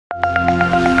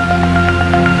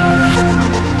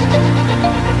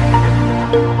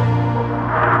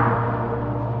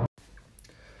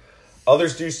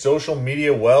Others do social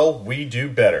media well, we do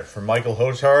better. For Michael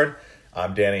Hotard,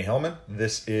 I'm Danny Hillman.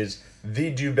 This is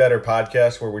the Do Better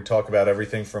podcast where we talk about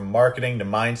everything from marketing to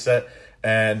mindset.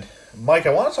 And Mike, I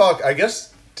want to talk, I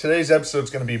guess today's episode is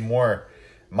going to be more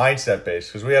mindset based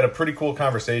because we had a pretty cool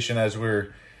conversation as we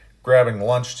were grabbing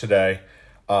lunch today.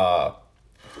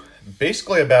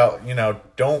 Basically about,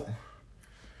 don't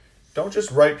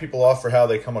just write people off for how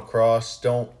they come across.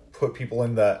 Don't put people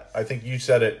in that, I think you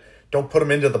said it, don't put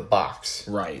them into the box.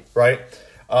 Right.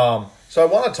 So I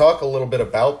want to talk a little bit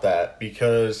about that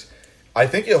because I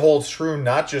think it holds true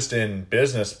not just in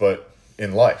business, but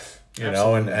in life,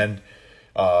 and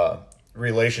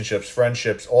relationships,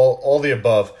 friendships, all the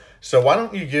above. So why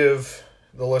don't you give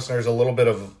the listeners a little bit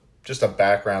of just a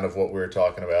background of what we were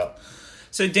talking about?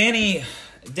 So Danny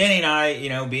and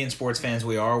I, being sports fans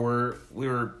we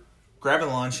were grabbing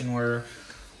lunch and we're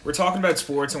talking about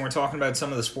sports and we're talking about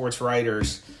some of the sports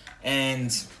writers.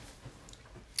 And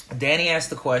Danny asked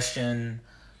the question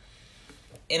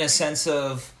in a sense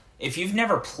of, if you've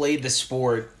never played the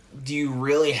sport, do you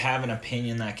really have an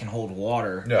opinion that can hold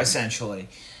water, essentially?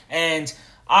 And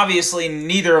obviously,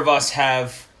 neither of us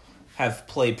have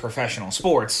played professional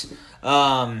sports.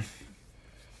 That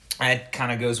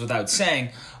kind of goes without saying.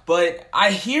 But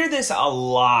I hear this a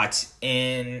lot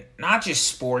in not just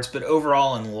sports, but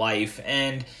overall in life.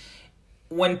 And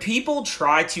when people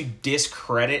try to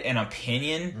discredit an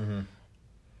opinion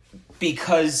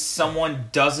because someone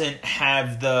doesn't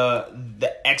have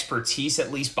the expertise, at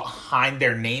least behind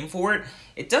their name for it,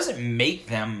 it doesn't make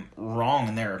them wrong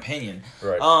in their opinion.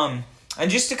 Right. And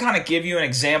just to kind of give you an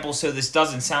example so this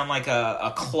doesn't sound like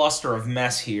a cluster of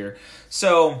mess here.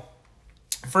 So,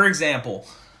 for example,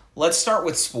 let's start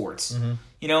with sports.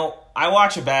 I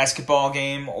watch a basketball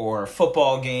game or a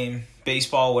football game,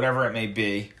 baseball, whatever it may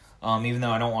be. Even though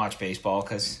I don't watch baseball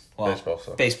because,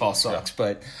 baseball sucks.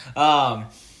 Yeah. But,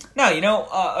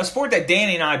 a sport that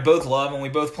Danny and I both love and we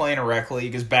both play in a rec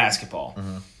league is basketball.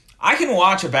 I can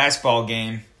watch a basketball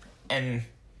game and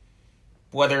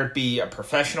whether it be a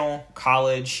professional,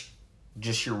 college,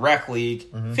 just your rec league,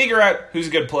 figure out who's a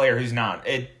good player, who's not.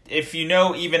 If you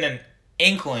know even an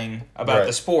inkling about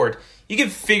the sport, you can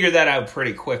figure that out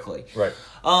pretty quickly. Right.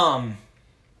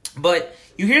 But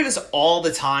you hear this all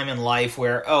the time in life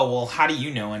where, oh, well, how do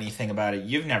you know anything about it?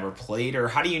 You've never played. Or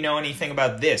how do you know anything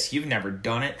about this? You've never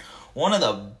done it. One of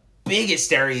the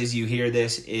biggest areas you hear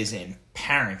this is in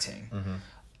parenting,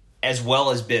 as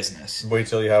well as business. Wait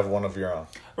till you have one of your own.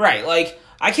 Right. Like,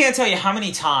 I can't tell you how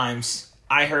many times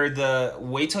I heard the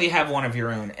wait till you have one of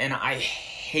your own. And I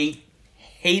hated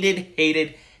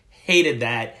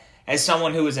that. As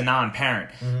someone who is a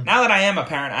non-parent. Now that I am a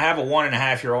parent, I have a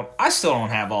 1.5-year-old. I still don't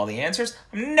have all the answers.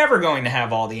 I'm never going to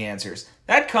have all the answers.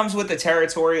 That comes with the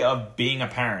territory of being a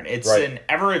parent. It's an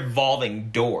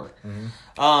ever-evolving door.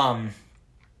 I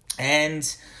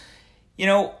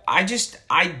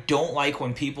don't like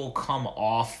when people come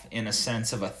off in a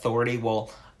sense of authority.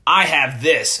 Well, I have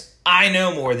this. I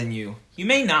know more than you. You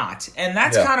may not. And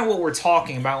that's kind of what we're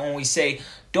talking about when we say,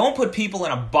 don't put people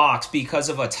in a box because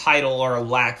of a title or a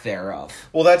lack thereof.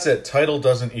 Well, that's it. Title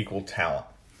doesn't equal talent.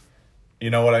 You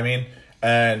know what I mean?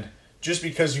 And just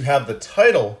because you have the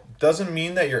title doesn't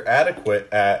mean that you're adequate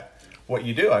at what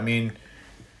you do. I mean,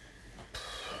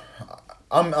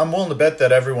 I'm willing to bet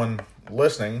that everyone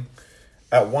listening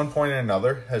at one point or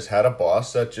another has had a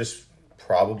boss that just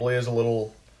probably is a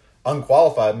little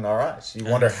unqualified in our eyes. You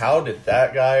wonder, how did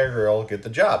that guy or girl get the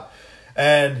job?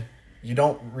 And you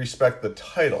don't respect the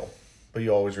title, but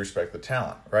you always respect the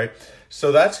talent, right?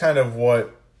 So that's kind of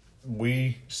what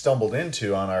we stumbled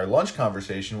into on our lunch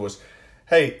conversation was,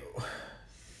 hey,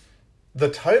 the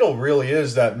title really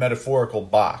is that metaphorical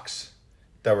box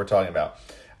that we're talking about.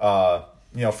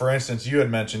 For instance, you had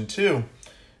mentioned too,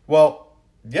 well,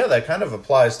 yeah, that kind of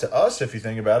applies to us if you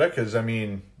think about it, because, I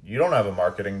mean, you don't have a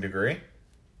marketing degree.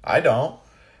 I don't.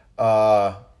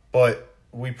 But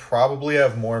we probably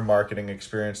have more marketing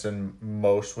experience than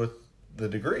most with the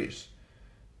degrees.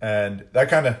 And that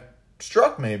kind of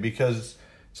struck me because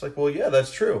it's like, well, yeah,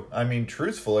 that's true. I mean,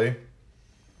 truthfully,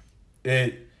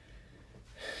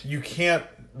 you can't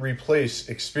replace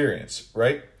experience,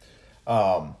 right?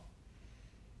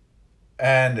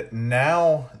 And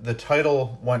now the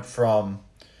title went from,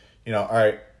 all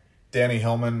right, Danny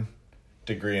Hillman,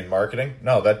 degree in marketing.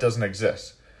 No, that doesn't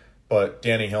exist. But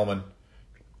Danny Hillman,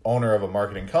 owner of a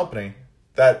marketing company,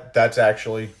 that's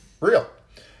actually real.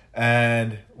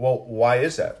 And, well, why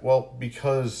is that? Well,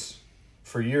 because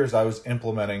for years I was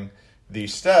implementing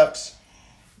these steps,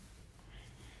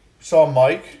 saw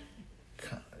Mike,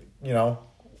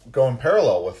 go in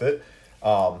parallel with it.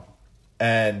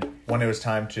 And when it was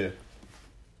time to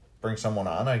bring someone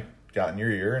on, I got in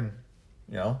your ear and,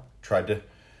 tried to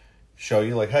show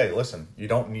you like, hey, listen, you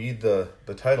don't need the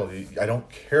title. I don't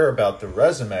care about the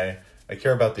resume. I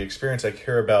care about the experience. I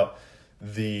care about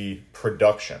the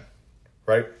production,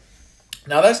 right?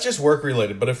 Now that's just work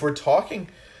related, but if we're talking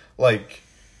like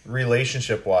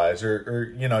relationship wise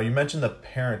or you mentioned the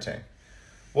parenting.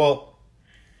 Well,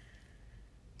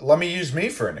 let me use me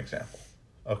for an example.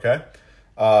 Okay.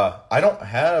 I don't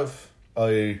have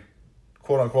a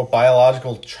quote unquote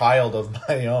biological child of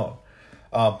my own.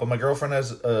 But my girlfriend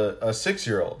has a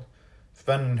 6-year-old. It's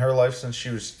been in her life since she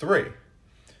was 3.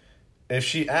 If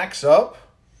she acts up,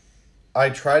 I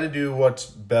try to do what's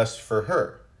best for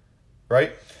her,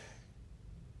 right?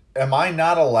 Am I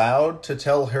not allowed to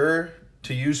tell her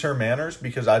to use her manners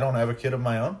because I don't have a kid of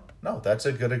my own? No, that's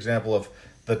a good example of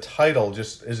the title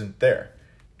just isn't there.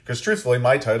 Because truthfully,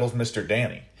 my title's Mr.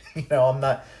 Danny. I'm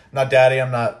not daddy,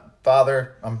 I'm not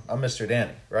father, I'm Mr.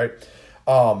 Danny, right?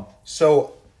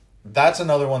 So that's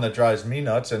another one that drives me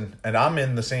nuts, and I'm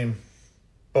in the same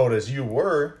boat as you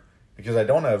were because I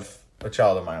don't have a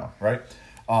child of my own, right?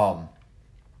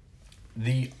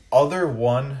 The other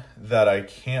one that I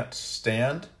can't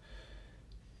stand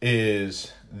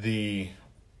is the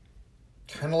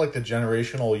kind of like the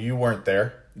generational you weren't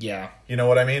there. Yeah. You know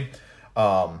what I mean?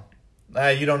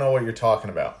 You don't know what you're talking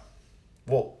about.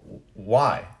 Well,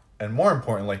 why? And more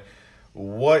importantly,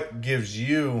 what gives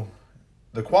you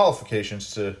the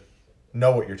qualifications to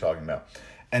know what you're talking about?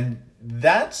 And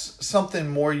that's something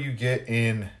more you get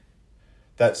in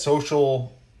that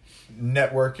social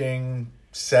networking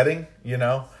setting, you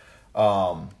don't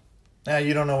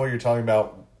know what you're talking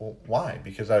about. Well, why?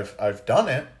 Because I've done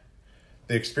it.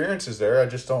 The experience is there. I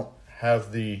just don't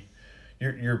have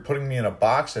you're putting me in a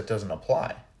box that doesn't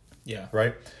apply. Yeah.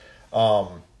 Right?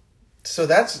 So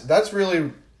that's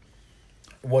really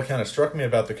what kind of struck me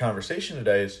about the conversation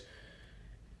today is,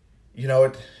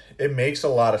 it makes a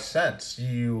lot of sense.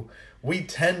 We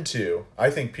tend to,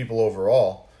 I think people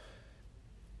overall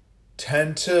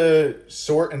tend to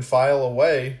sort and file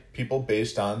away people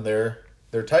based on their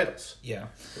titles. Yeah.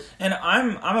 And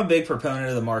I'm a big proponent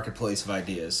of the marketplace of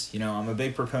ideas. I'm a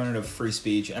big proponent of free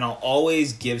speech, and I'll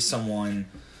always give someone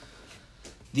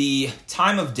the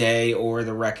time of day or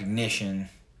the recognition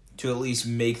to at least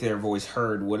make their voice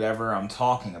heard, whatever I'm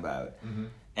talking about. Mm-hmm.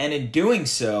 And in doing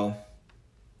so,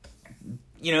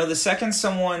 the second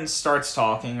someone starts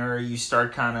talking or you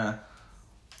start kind of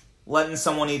letting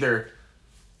someone either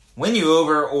win you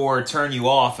over or turn you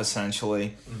off,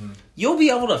 essentially, mm-hmm. you'll be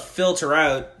able to filter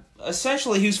out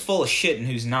essentially who's full of shit and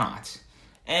who's not.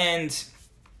 And,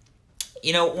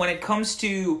 when it comes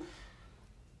to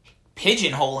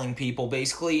pigeonholing people,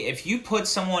 basically, if you put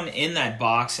someone in that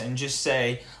box and just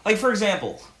say, like, for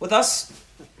example, with us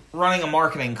running a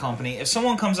marketing company, if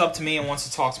someone comes up to me and wants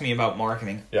to talk to me about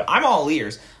marketing, yeah. I'm all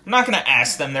ears. I'm not going to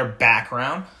ask them their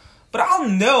background, but I'll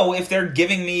know if they're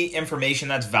giving me information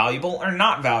that's valuable or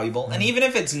not valuable. Mm-hmm. And even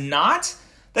if it's not,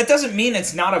 that doesn't mean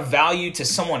it's not of value to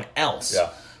someone else. Yeah.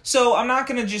 So I'm not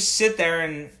going to just sit there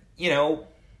and,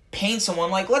 paint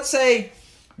someone like, let's say,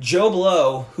 Joe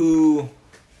Blow, who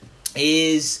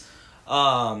is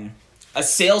a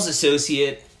sales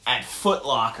associate at Foot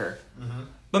Locker. Mm-hmm.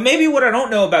 But maybe what I don't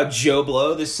know about Joe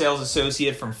Blow, this sales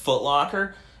associate from Foot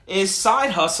Locker, is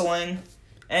side hustling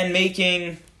and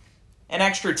making an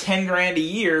extra $10,000 a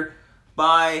year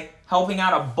by helping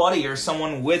out a buddy or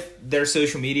someone with their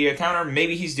social media account, or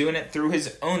maybe he's doing it through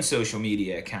his own social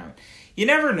media account. You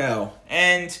never know.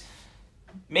 And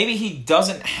maybe he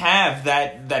doesn't have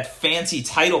that fancy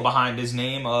title behind his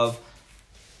name of,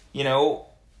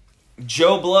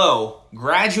 Joe Blow,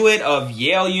 graduate of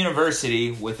Yale University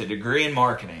with a degree in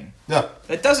marketing. Yeah.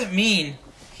 That doesn't mean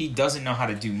he doesn't know how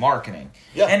to do marketing.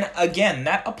 Yeah. And again,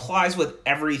 that applies with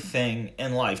everything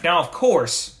in life. Now, of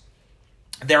course,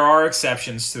 there are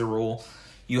exceptions to the rule.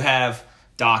 You have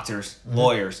doctors, mm-hmm.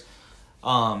 lawyers,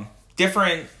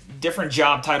 different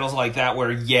job titles like that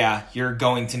where, yeah, you're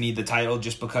going to need the title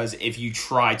just because if you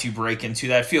try to break into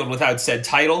that field without said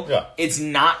title, yeah. it's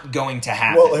not going to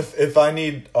happen. Well, if I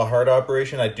need a heart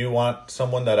operation, I do want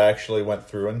someone that actually went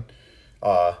through and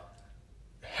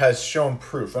has shown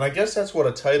proof. And I guess that's what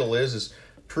a title is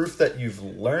proof that you've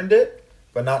learned it,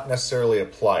 but not necessarily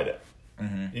applied it.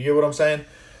 Mm-hmm. You get what I'm saying?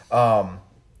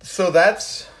 So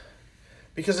that's...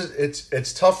 Because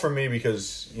it's tough for me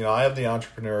because, I have the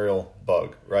entrepreneurial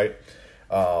bug, right?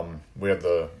 We have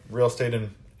the real estate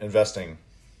and investing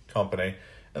company,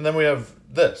 and then we have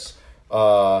this.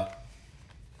 I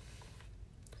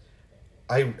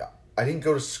didn't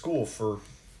go to school for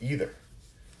either,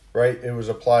 right? It was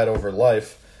applied over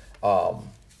life, and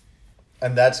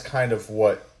that's kind of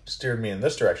what steered me in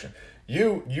this direction.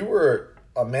 You were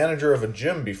a manager of a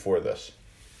gym before this,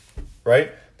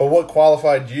 right? But what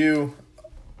qualified you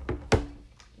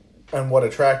and what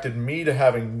attracted me to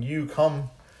having you come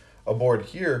aboard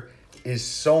here is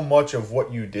so much of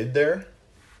what you did there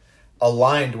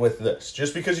aligned with this.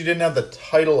 Just because you didn't have the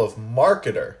title of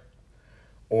marketer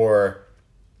or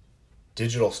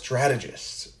digital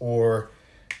strategist or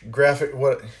graphic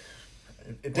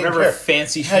whatever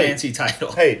fancy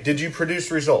title. Hey, did you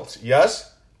produce results?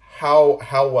 Yes. How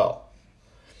well?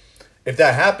 If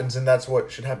that happens, then that's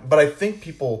what should happen. But I think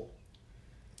people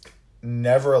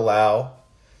never allow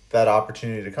that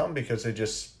opportunity to come because they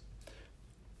just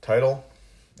title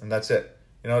and that's it.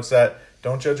 It's that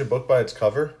don't judge a book by its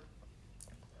cover.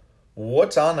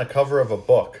 What's on the cover of a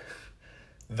book?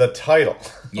 The title.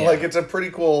 Yeah. Like, it's a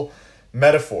pretty cool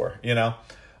metaphor,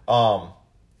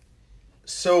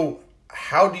 So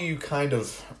how do you kind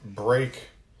of break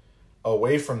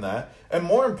away from that? And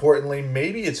more importantly,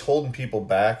 maybe it's holding people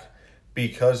back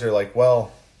because they're like,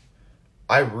 well,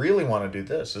 I really want to do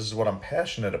this. This is what I'm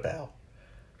passionate about.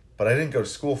 But I didn't go to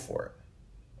school for it.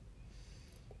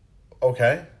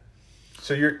 Okay.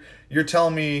 So you're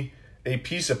telling me a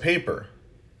piece of paper,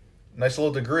 nice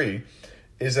little degree,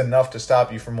 is enough to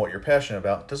stop you from what you're passionate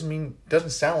about. Doesn't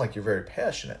sound like you're very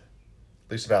passionate,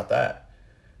 at least about that,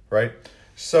 right?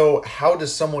 So how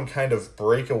does someone kind of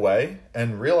break away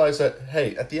and realize that,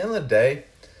 hey, at the end of the day,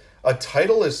 a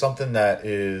title is something that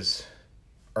is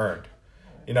earned.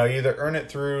 You either earn it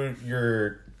through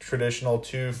your traditional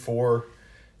 2, 4,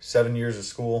 7 years of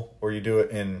school, or you do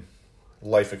it in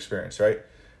life experience, right?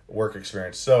 Work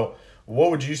experience. So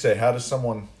what would you say? How does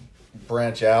someone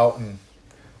branch out and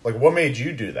what made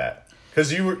you do that?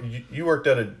 Because you worked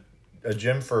at a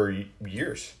gym for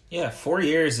years. Yeah, 4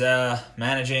 years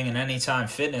managing an Anytime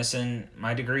Fitness, and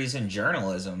my degree's in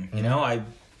journalism. Mm-hmm.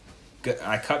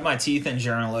 I cut my teeth in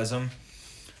journalism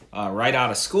right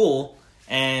out of school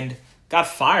and got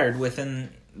fired within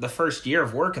the first year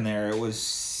of working there. It was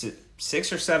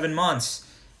 6 or 7 months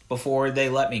before they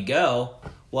let me go.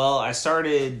 Well, I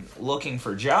started looking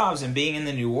for jobs, and being in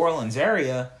the New Orleans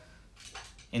area,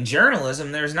 in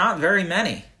journalism, there's not very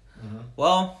many. Mm-hmm.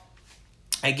 Well,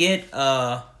 I get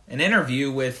an interview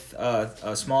with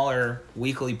a smaller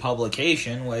weekly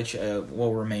publication, which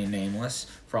will remain nameless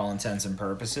for all intents and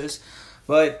purposes.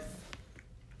 But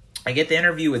I get the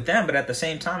interview with them, but at the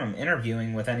same time, I'm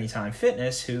interviewing with Anytime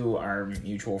Fitness, who our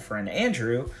mutual friend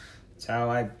Andrew. That's how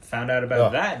I found out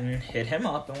about that and hit him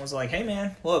up and was like, hey,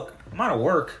 man, look, I'm out of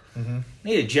work. Mm-hmm.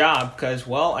 Need a job because,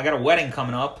 well, I got a wedding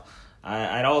coming up.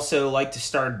 I'd also like to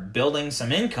start building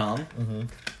some income. Mm-hmm.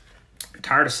 I'm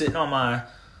tired of sitting on my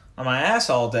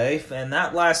ass all day, and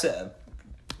that lasted.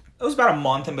 It was about a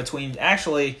month in between.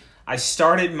 Actually, I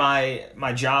started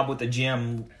my job with the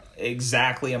gym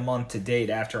exactly a month to date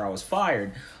after I was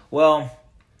fired. Well,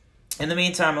 in the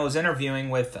meantime, I was interviewing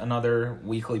with another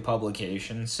weekly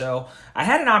publication, so I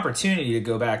had an opportunity to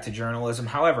go back to journalism.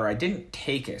 However, I didn't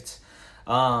take it.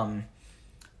 I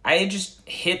had just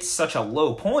hit such a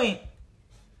low point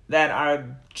that I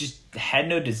just had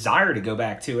no desire to go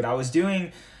back to it. I was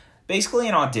doing basically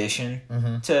an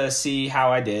audition to see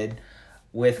how I did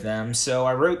with them. So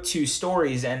I wrote 2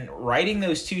 stories, and writing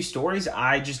those 2 stories,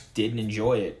 I just didn't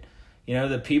enjoy it.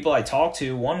 The people I talked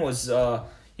to, one was, a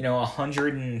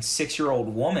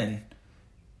 106-year-old woman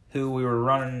who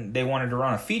they wanted to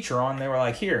run a feature on. They were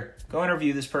like, here, go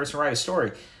interview this person, write a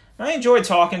story. And I enjoyed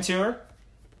talking to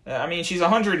her. She's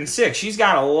 106. She's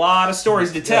got a lot of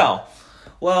stories to tell. Yeah.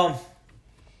 Well,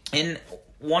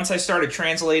 once I started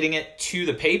translating it to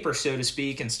the paper, so to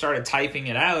speak, and started typing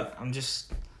it out, I'm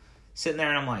just sitting there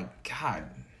and I'm like, God,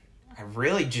 I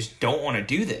really just don't want to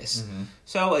do this. Mm-hmm.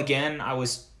 So again, I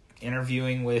was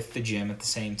interviewing with the gym at the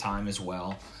same time as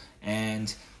well.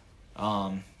 And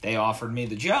they offered me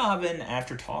the job. And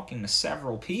after talking to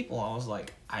several people, I was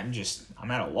like, I'm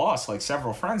at a loss. Like,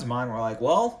 several friends of mine were like,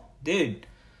 well, dude,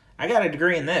 I got a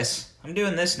degree in this. I'm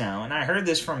doing this now. And I heard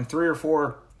this from 3 or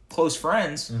 4 close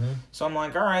friends. Mm-hmm. So I'm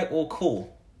like, all right, well,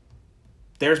 cool.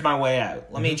 There's my way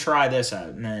out. Let me try this out.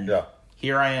 And then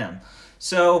here I am.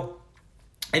 So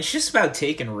it's just about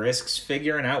taking risks,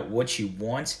 figuring out what you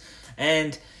want.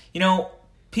 And,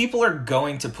 people are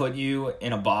going to put you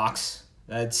in a box.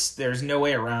 There's no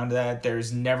way around that.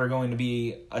 There's never going to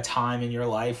be a time in your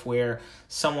life where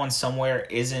someone somewhere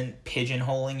isn't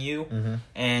pigeonholing you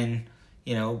and,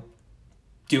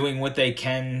 doing what they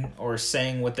can or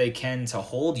saying what they can to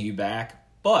hold you back.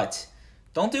 But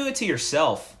don't do it to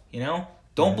yourself,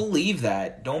 Don't believe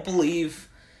that. Don't believe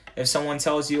if someone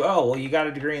tells you, oh, well, you got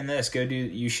a degree in this,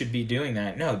 you should be doing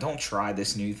that. No, don't try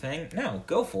this new thing. No,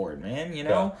 go for it, man.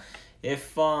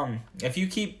 If you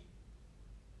keep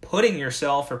putting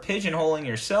yourself or pigeonholing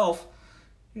yourself,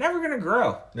 you're never going to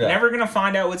grow. Yeah. You're never going to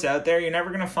find out what's out there. You're never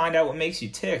going to find out what makes you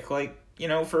tick. Like,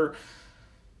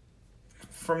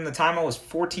 from the time I was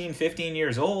 14, 15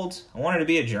 years old, I wanted to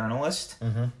be a journalist.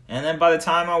 Mm-hmm. And then by the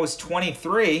time I was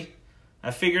 23,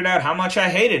 I figured out how much I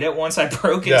hated it once I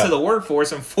broke into the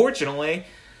workforce. Unfortunately,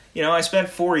 I spent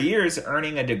 4 years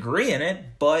earning a degree in it,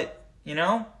 but,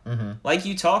 like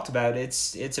you talked about,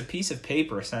 it's a piece of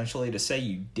paper essentially to say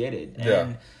you did it.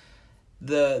 And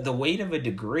the weight of a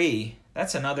degree,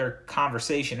 that's another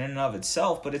conversation in and of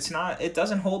itself, but it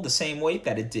doesn't hold the same weight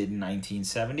that it did in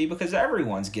 1970 because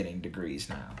everyone's getting degrees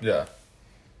now. Yeah.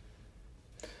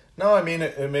 No, I mean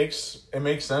it makes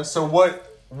sense. So what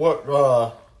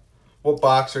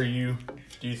box do you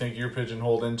think you're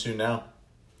pigeonholed into now?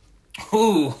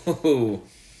 I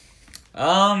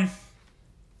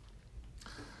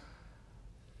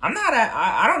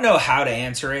don't know how to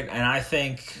answer it, and I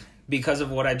think because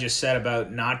of what I just said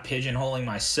about not pigeonholing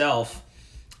myself,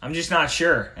 I'm just not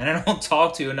sure. And I don't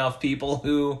talk to enough people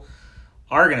who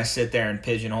are going to sit there and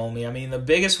pigeonhole me. I mean, the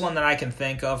biggest one that I can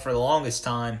think of for the longest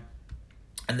time,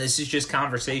 and this is just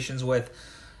conversations with,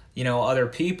 other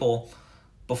people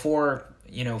before,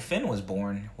 Finn was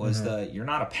born, was you're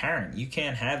not a parent. You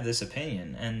can't have this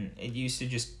opinion. And it used to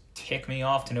just tick me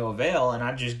off to no avail, and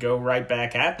I'd just go right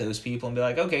back at those people and be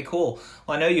like, okay, cool.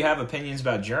 Well, I know you have opinions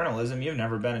about journalism. You've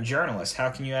never been a journalist. How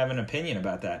can you have an opinion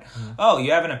about that? Oh,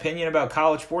 you have an opinion about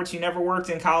college sports? You never worked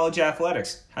in college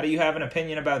athletics. How do you have an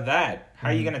opinion about that? How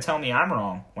are you going to tell me I'm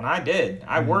wrong when I did?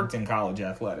 I worked in college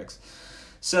athletics.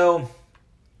 So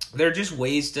there are just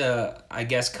ways to, I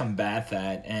guess, combat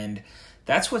that, and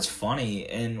that's what's funny.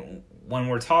 And when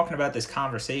we're talking about this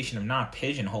conversation of not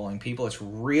pigeonholing people, it's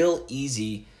real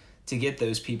easy to get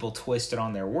those people twisted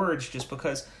on their words, just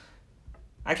because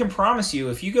I can promise you,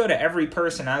 if you go to every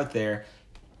person out there,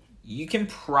 you can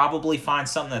probably find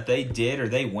something that they did or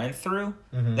they went through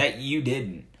that you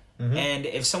didn't. And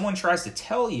if someone tries to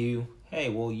tell you, hey,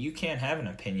 well, you can't have an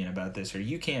opinion about this, or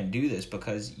you can't do this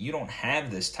because you don't have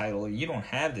this title or you don't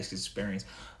have this experience.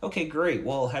 Okay, great.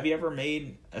 Well, have you ever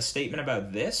made a statement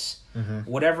about this?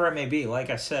 Whatever it may be. Like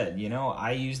I said,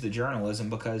 I use the journalism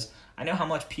because I know how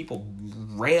much people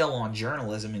rail on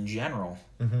journalism in general.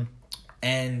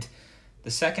 And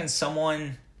the second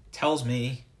someone tells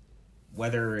me,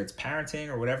 whether it's parenting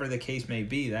or whatever the case may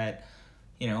be, that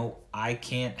I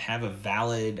can't have a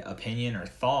valid opinion or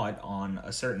thought on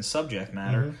a certain subject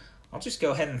matter, I'll just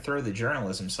go ahead and throw the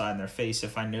journalism side in their face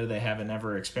if I know they haven't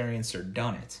ever experienced or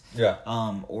done it. Yeah.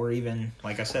 Or even,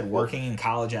 like I said, working in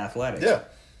college athletics. Yeah.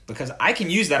 Because I can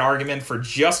use that argument for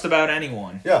just about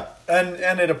anyone. Yeah,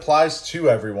 and it applies to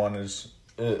everyone as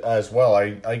well.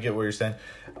 I get what you're saying.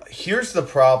 Here's the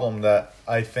problem that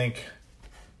I think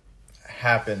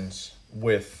happens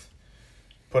with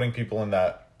putting people in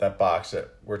that box that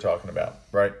we're talking about,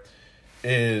 right?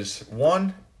 Is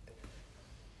one,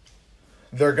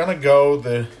 they're gonna go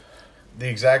the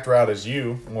exact route as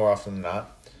you more often than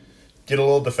not, get a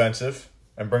little defensive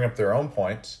and bring up their own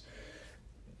points.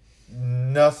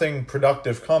 Nothing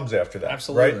productive comes after that.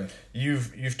 Absolutely. Right?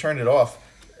 You've turned it off.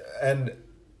 And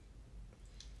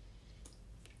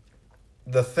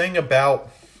the thing about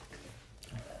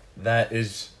that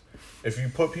is, if you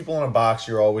put people in a box,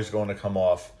 you're always going to come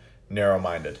off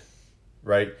narrow-minded,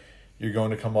 right? You're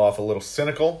going to come off a little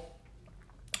cynical,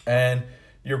 and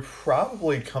you're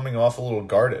probably coming off a little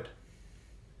guarded.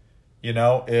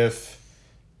 If,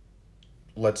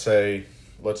 let's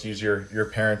use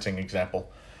your parenting example.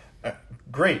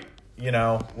 Great,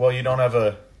 well, you don't have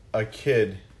a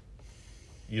kid,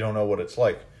 you don't know what it's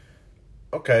like.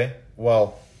 Okay,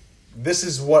 well, this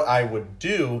is what I would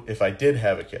do if I did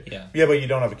have a kid. Yeah, but you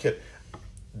don't have a kid.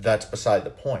 That's beside the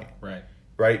point.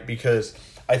 Right? Because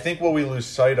I think what we lose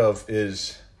sight of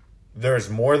is there's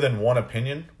more than one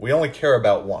opinion. We only care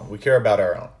about one. We care about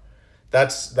our own.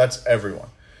 That's everyone.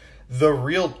 The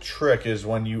real trick is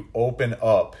when you open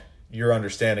up your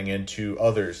understanding into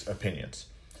others' opinions.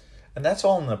 And that's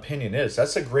all an opinion is.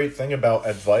 That's the great thing about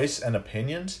advice and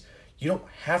opinions. You don't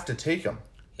have to take them.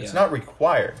 It's not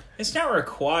required. It's not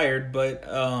required, but,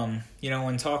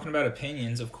 when talking about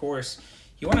opinions, of course,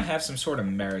 you want to have some sort of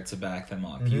merit to back them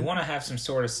up. You want to have some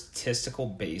sort of statistical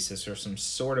basis or some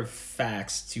sort of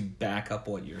facts to back up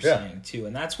what you're saying, too.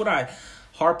 And that's what I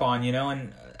harp on,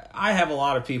 and I have a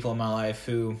lot of people in my life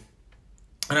who...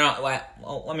 let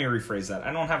me rephrase that.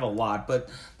 I don't have a lot, but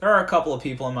there are a couple of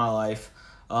people in my life,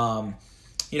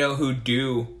 who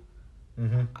do...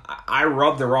 I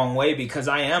rub the wrong way because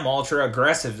I am ultra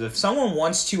aggressive. If someone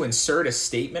wants to insert a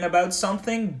statement about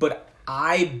something, but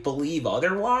I believe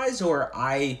otherwise, or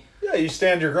Yeah, you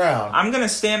stand your ground. I'm going to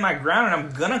stand my ground, and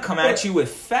I'm going to come at you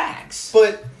with facts.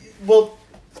 But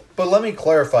let me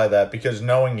clarify that, because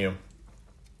knowing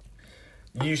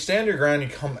you stand your ground, you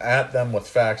come at them with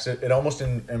facts. It almost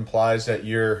implies that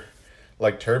you're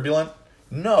like turbulent.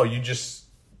 No,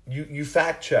 you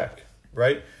fact check,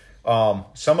 right?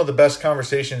 Some of the best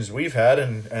conversations we've had,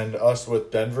 and us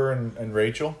with Denver and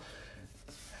Rachel,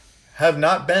 have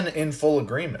not been in full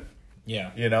agreement.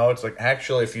 Yeah. It's like,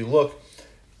 actually, if you look,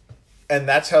 and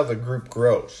that's how the group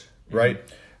grows, right?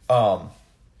 Mm-hmm.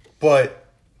 But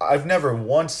I've never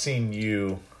once seen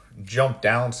you jump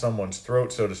down someone's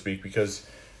throat, so to speak, because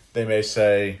they may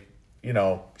say,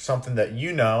 something that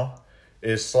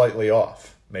is slightly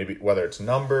off. Maybe whether it's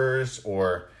numbers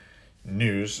or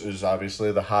news is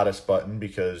obviously the hottest button,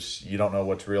 because you don't know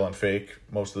what's real and fake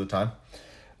most of the time.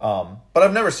 But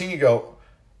I've never seen you go,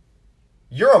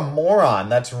 "You're a moron.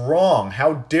 That's wrong.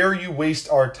 How dare you waste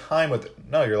our time with it?"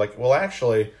 No, you're like, "Well,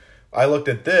 actually, I looked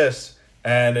at this,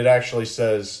 and it actually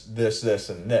says this, this,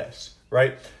 and this,"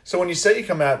 right? So when you say you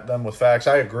come at them with facts,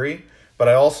 I agree, but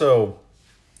I also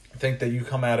think that you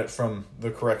come at it from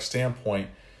the correct standpoint,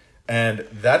 and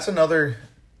that's another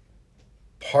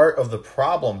part of the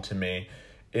problem to me,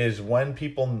 is when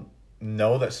people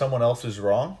know that someone else is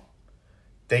wrong,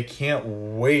 they can't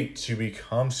wait to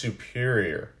become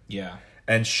superior. Yeah.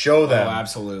 And show them,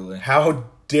 absolutely, how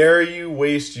dare you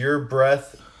waste your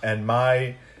breath and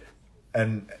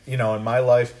in my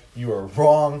life, you are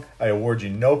wrong. I award you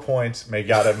no points. May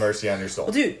God have mercy on your soul.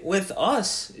 Well, dude, with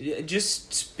us,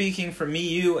 just speaking for me,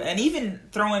 you, and even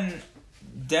throwing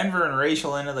Denver and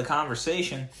Rachel into the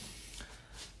conversation,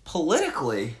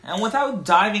 politically, and without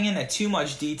diving into too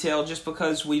much detail, just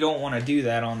because we don't want to do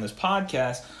that on this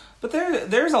podcast, but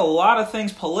there's a lot of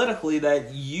things politically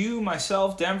that you,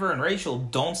 myself, Denver, and Rachel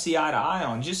don't see eye to eye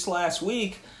on. Just last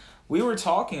week, we were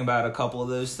talking about a couple of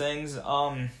those things,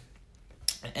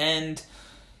 and,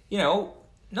 no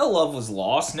love was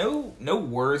lost. No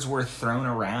words were thrown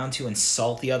around to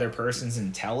insult the other person's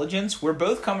intelligence. We're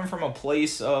both coming from a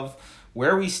place of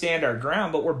where we stand our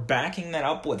ground, but we're backing that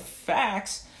up with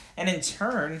facts. And in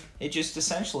turn, it just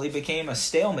essentially became a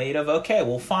stalemate of, okay,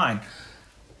 well, fine.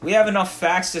 We have enough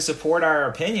facts to support our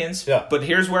opinions, but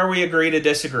here's where we agree to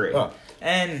disagree.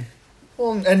 And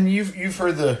you've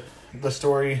heard the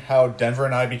story how Denver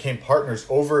and I became partners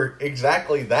over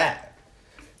exactly that.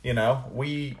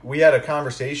 We had a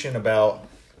conversation about,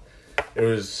 it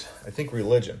was, I think,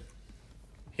 religion.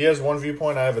 He has one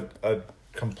viewpoint, I have a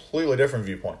completely different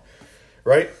viewpoint,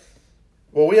 right?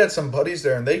 Well, we had some buddies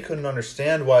there, and they couldn't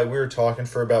understand why we were talking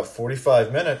for about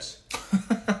 45 minutes,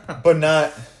 but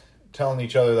not telling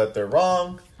each other that they're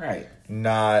wrong, right?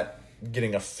 Not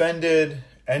getting offended.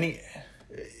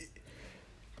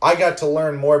 I got to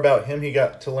learn more about him. He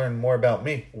got to learn more about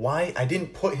me. Why? I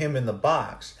didn't put him in the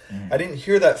box. I didn't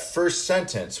hear that first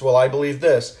sentence, "Well, I believe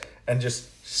this," and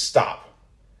just stop.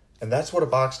 And that's what a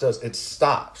box does. It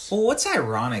stops. Well, what's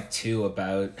ironic, too,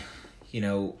 about,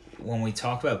 when we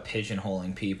talk about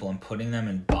pigeonholing people and putting them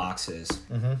in boxes,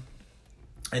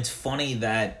 it's funny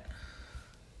that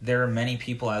there are many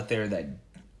people out there that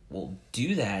will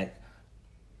do that,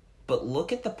 but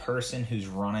look at the person who's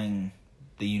running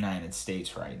the United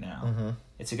States right now.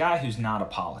 It's a guy who's not a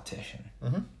politician.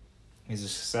 He's a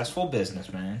successful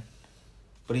businessman,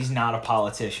 but he's not a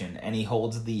politician, and he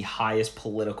holds the highest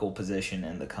political position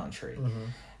in the country.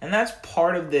 And that's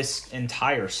part of this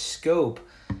entire scope,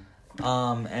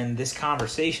 and this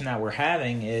conversation that we're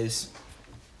having is,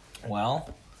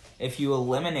 well, if you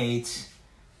eliminate,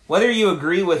 whether you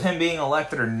agree with him being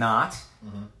elected or not,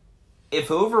 if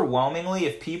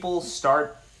people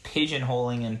start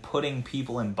pigeonholing and putting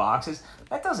people in boxes,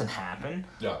 that doesn't happen.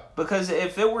 Yeah. Because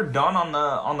if it were done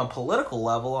on the political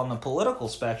level, on the political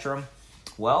spectrum,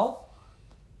 well,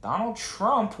 Donald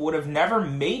Trump would have never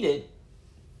made it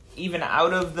even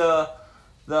out of the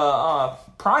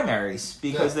primaries,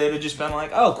 because they'd have just been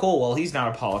like, "Oh, cool, well, he's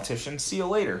not a politician. See you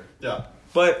later." Yeah.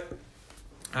 But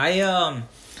I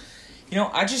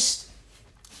just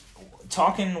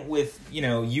talking with,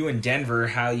 you and Denver,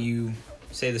 how you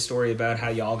say the story about how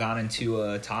y'all got into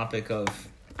a topic of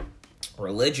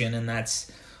religion, and that's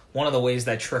one of the ways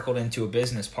that trickled into a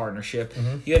business partnership.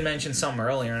 You had mentioned something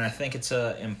earlier, and I think it's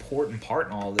an important part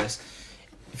in all of this.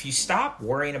 If you stop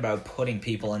worrying about putting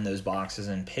people in those boxes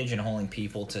and pigeonholing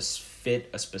people to fit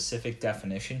a specific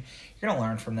definition, you're going to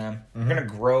learn from them. You're going to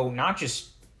grow,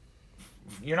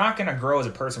 you're not going to grow as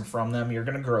a person from them, you're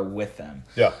going to grow with them.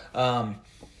 Yeah.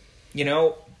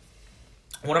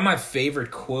 One of my favorite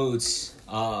quotes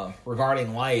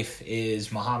regarding life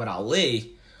is Muhammad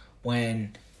Ali,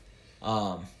 when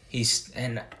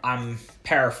and I'm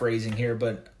paraphrasing here,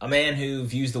 but a man who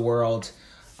views the world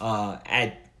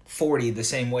at 40 the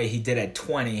same way he did at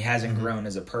 20 hasn't grown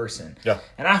as a person. Yeah.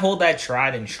 And I hold that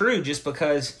tried and true just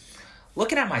because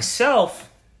looking at myself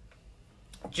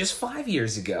just 5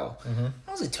 years ago,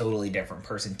 I was a totally different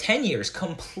person. 10 years,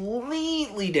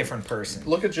 completely different person.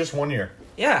 Look at just 1 year.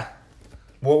 Yeah.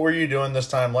 What were you doing this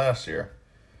time last year?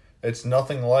 It's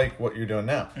nothing like what you're doing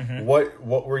now. What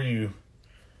were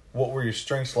your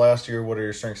strengths last year? What are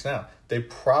your strengths now? They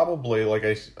probably, like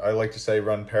I like to say,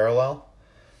 run parallel.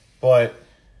 But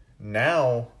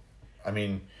now, I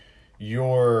mean,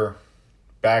 you're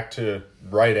back to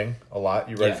writing a lot.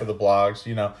 You write for the blogs.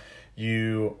 You know,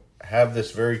 you have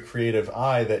this very creative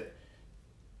eye that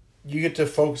you get to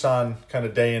focus on kind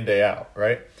of day in, day out,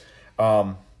 right?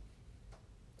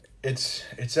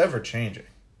 It's ever changing.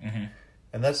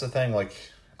 And that's the thing, like,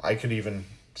 I could even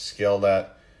scale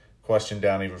that question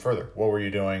down even further. What were you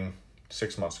doing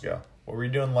 6 months ago? What were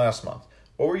you doing last month?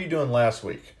 What were you doing last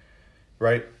week?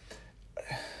 Right?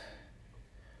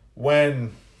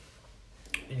 When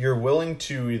you're willing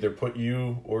to either put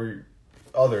you or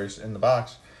others in the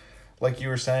box, like you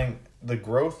were saying, the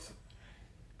growth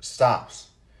stops.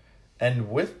 And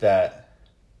with that,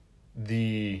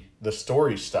 the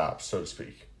story stops, so to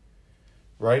speak.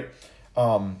 Right?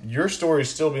 Your story's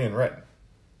still being written.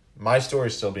 My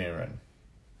story's still being written.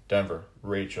 Denver,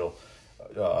 Rachel,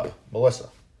 Melissa,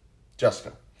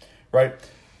 Jessica, right?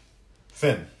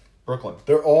 Finn, Brooklyn.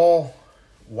 They're all...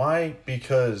 Why?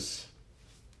 Because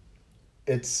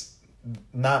it's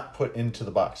not put into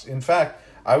the box. In fact,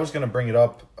 I was going to bring it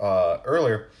up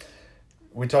earlier.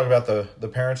 We talked about the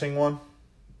parenting one,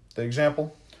 the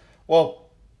example. Well,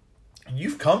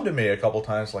 you've come to me a couple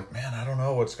times like, man, I don't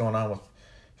know what's going on with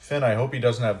Finn. I hope he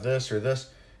doesn't have this or this.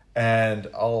 And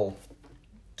I'll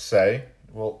say,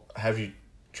 well, have you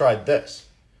tried this?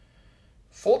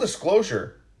 Full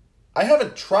disclosure, I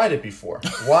haven't tried it before.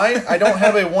 Why? I don't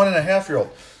have a 1.5-year-old.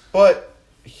 But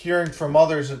hearing from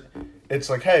others, it's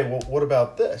like, hey, well, what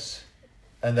about this?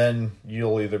 And then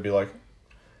you'll either be like,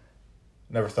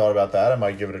 never thought about that. I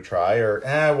might give it a try. Or,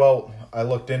 well, I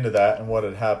looked into that and what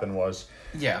had happened was.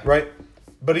 Yeah. Right?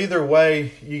 But either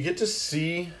way, you get to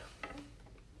see,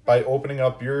 by opening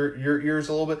up your ears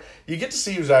a little bit, you get to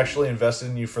see who's actually invested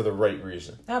in you for the right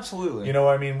reason. Absolutely. You know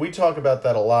what I mean? We talk about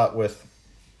that a lot with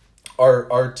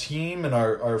our team and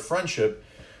our friendship.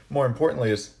 More importantly,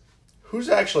 is who's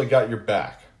actually got your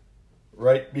back,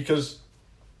 right? Because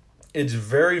it's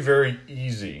very, very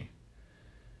easy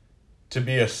to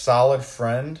be a solid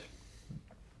friend,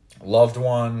 loved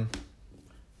one,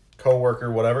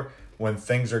 coworker, whatever, when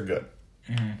things are good.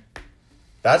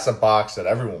 That's a box that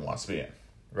everyone wants to be in,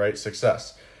 right?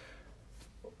 Success.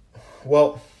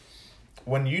 Well,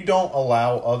 when you don't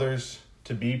allow others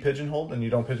to be pigeonholed and you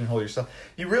don't pigeonhole yourself,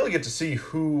 you really get to see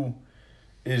who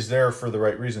is there for the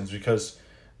right reasons. Because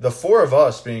the four of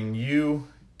us, being you,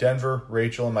 Denver,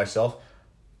 Rachel, and myself,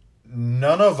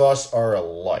 none of us are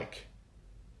alike.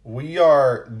 We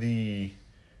are the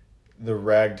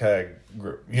ragtag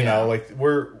group, you know, like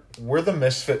we're the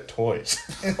misfit toys.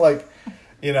 Like,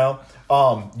 you know,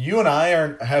 you and I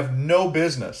have no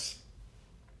business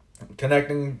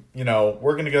connecting, you know,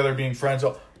 working together, being friends.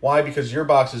 Why? Because your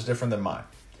box is different than mine.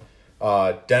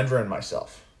 Denver and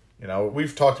myself. You know,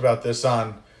 we've talked about this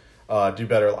on Do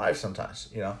Better Live sometimes.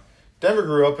 You know, Denver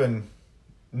grew up in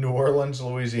New Orleans,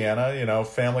 Louisiana, you know,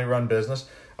 family-run business.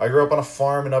 I grew up on a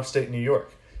farm in upstate New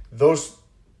York. Those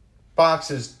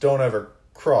boxes don't ever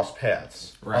cross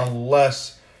paths. Right.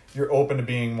 Unless you're open to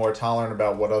being more tolerant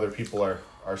about what other people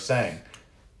are saying.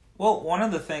 Well, one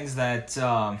of the things that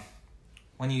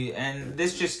and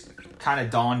this just kind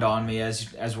of dawned on me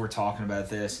as we're talking about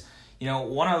this, you know,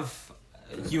 one of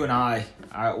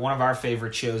our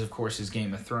favorite shows, of course, is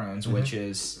Game of Thrones, which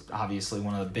is obviously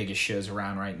one of the biggest shows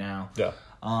around right now. Yeah.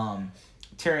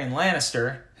 Tyrion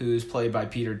Lannister, who's played by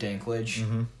Peter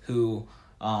Dinklage, who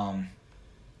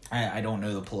I don't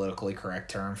know the politically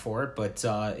correct term for it, but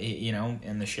you know,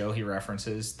 in the show he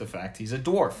references the fact he's a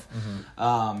dwarf.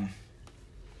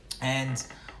 And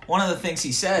one of the things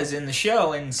he says in the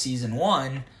show in season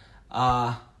 1,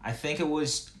 I think it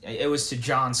was to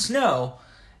Jon Snow,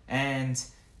 and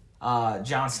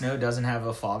Jon Snow doesn't have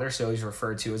a father, so he's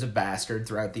referred to as a bastard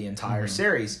throughout the entire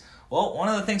series. Well, one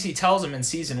of the things he tells him in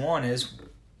season 1 is,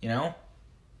 you know,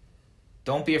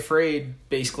 don't be afraid,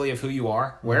 basically, of who you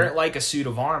are. Wear it like a suit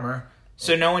of armor,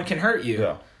 so no one can hurt you.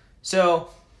 Yeah. So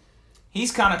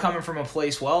he's kind of coming from a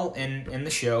place. Well, in the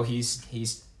show,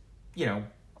 he's you know,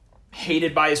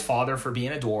 hated by his father for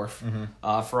being a dwarf,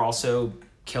 for also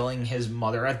killing his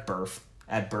mother at birth.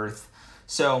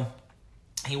 So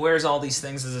he wears all these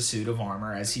things as a suit of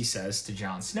armor, as he says to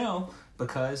Jon Snow,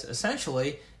 because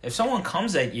essentially, if someone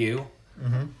comes at you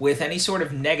with any sort of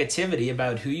negativity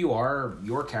about who you are, or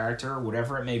your character, or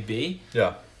whatever it may be,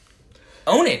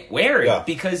 own it, wear it,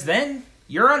 because then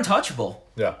you're untouchable.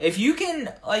 Yeah. If you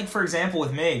can, like, for example,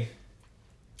 with me,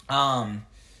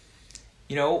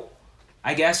 you know,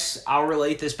 I guess I'll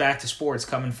relate this back to sports,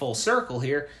 coming full circle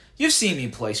here. You've seen me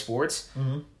play sports.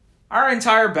 Our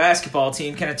entire basketball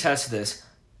team can attest to this.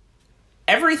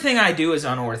 Everything I do is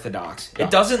unorthodox.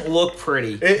 It doesn't look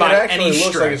pretty It by actually any looks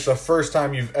stretch. like it's the first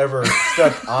time you've ever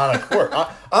stepped on a court.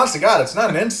 Honest to God, it's not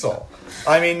an insult.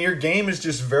 I mean, your game is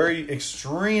just very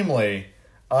extremely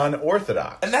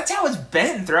unorthodox. And that's how it's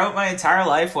been throughout my entire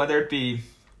life, whether it be,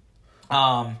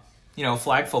 you know,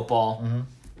 flag football,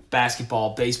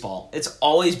 basketball, baseball. It's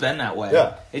always been that way.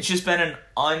 Yeah. It's just been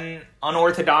an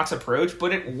unorthodox approach,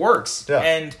 but it works. Yeah.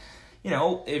 And, you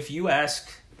know, if you ask,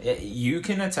 you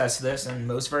can attest to this, and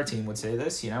most of our team would say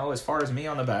this, you know, as far as me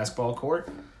on the basketball court,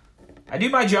 I do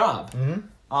my job.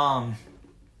 And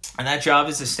that job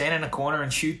is to stand in a corner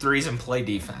and shoot threes and play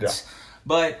defense.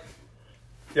 But,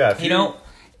 Yeah, you know,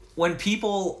 when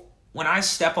I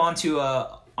step onto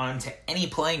any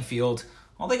playing field,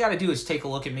 all they got to do is take a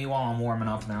look at me while I'm warming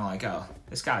up, and they're like, oh,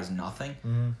 this guy's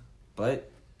nothing. But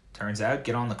turns out,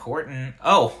 get on the court, and,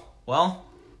 oh, well,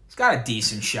 he's got a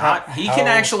decent shot. He can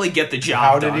actually get the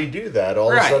job done. How did he do that?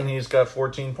 All of a sudden, he's got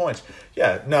 14 points.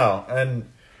 Yeah, no,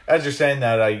 and as you're saying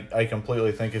that, I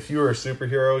completely think if you were a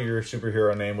superhero, your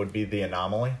superhero name would be The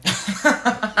Anomaly.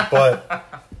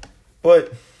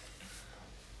 But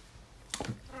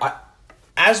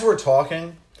as we're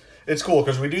talking, it's cool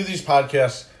because we do these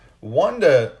podcasts, one,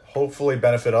 to hopefully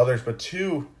benefit others, but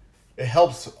two, it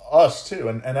helps us too.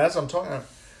 And as I'm talking,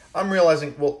 I'm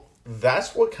realizing, well,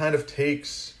 that's what kind of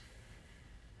takes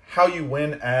how you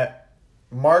win at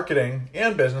marketing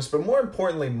and business, but more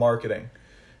importantly, marketing.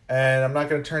 And I'm not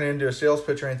going to turn it into a sales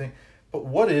pitch or anything, but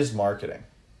what is marketing?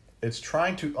 It's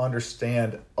trying to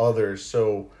understand others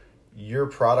so your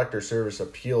product or service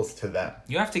appeals to them.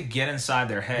 You have to get inside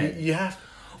their head. You have.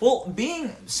 Well,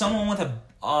 being someone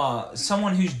with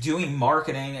someone who's doing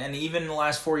marketing, and even in the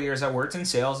last 4 years, I worked in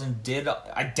sales and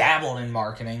I dabbled in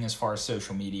marketing as far as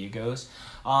social media goes.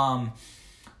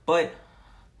 But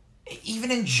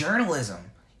even in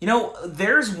journalism, you know,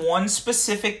 there's one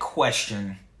specific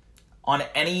question on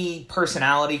any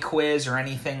personality quiz or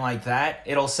anything like that.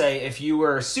 It'll say, if you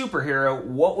were a superhero,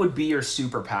 what would be your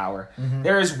superpower?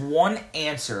 There is one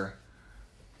answer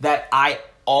that I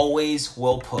always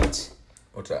will put.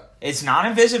 What's that? It's not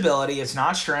invisibility. It's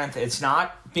not strength. It's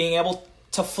not being able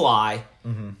to fly.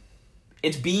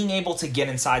 It's being able to get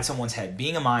inside someone's head,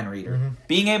 being a mind reader,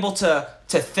 being able to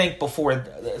think for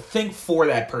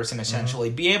that person, essentially,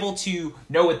 be able to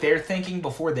know what they're thinking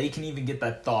before they can even get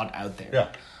that thought out there. Yeah.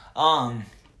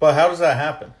 But how does that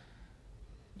happen?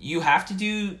 You have to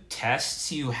do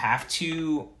tests. You have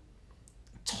to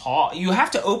talk. You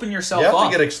have to open yourself up. You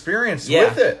have to get experience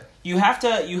with it. You have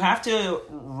to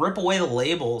rip away the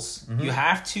labels. You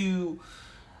have to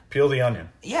peel the onion.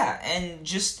 Yeah, and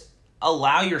just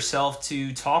allow yourself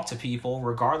to talk to people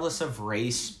regardless of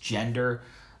race, gender,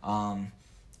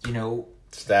 you know,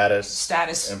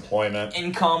 status, employment,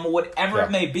 income, whatever it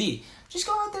may be. Just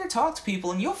go out there and talk to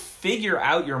people, and you'll figure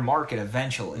out your market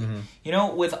eventually. You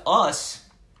know, with us,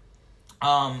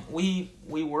 we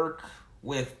work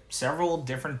with several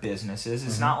different businesses.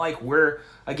 It's not like we're,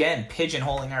 again,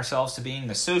 pigeonholing ourselves to being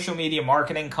the social media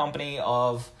marketing company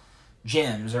of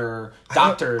gyms or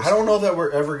doctors. I don't know that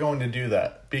we're ever going to do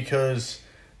that because,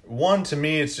 one, to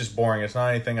me, it's just boring. It's not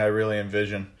anything I really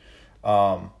envision.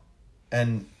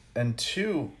 And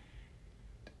two,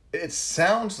 it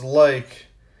sounds like,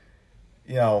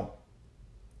 you know,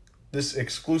 this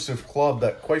exclusive club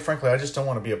that, quite frankly, I just don't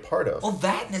want to be a part of. Well,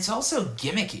 that, and it's also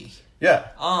gimmicky. Yeah.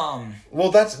 Well,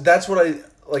 that's what I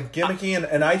like, gimmicky,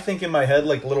 and I think in my head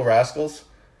like Little Rascals,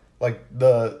 like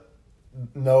the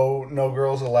no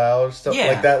girls allowed stuff,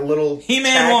 like that little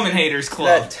He-Man Woman Haters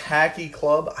Club, that tacky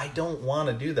club. I don't want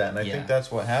to do that, and I think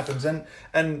that's what happens,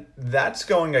 and that's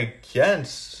going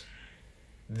against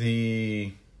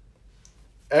the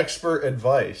expert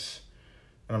advice,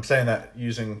 and I'm saying that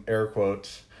using air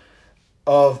quotes,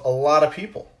 of a lot of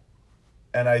people.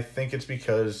 And I think it's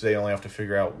because they only have to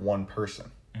figure out one person.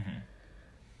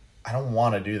 I don't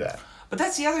want to do that. But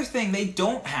that's the other thing. They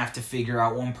don't have to figure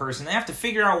out one person. They have to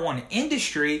figure out one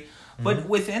industry. But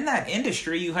within that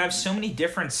industry, you have so many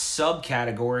different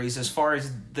subcategories as far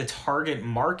as the target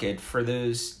market for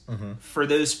those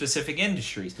specific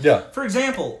industries. Yeah. For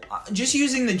example, just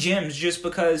using the gyms, just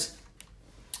because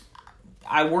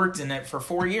I worked in it for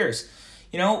 4 years.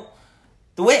 You know,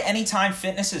 the way Anytime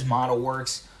Fitness's model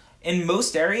works, in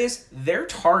most areas, they're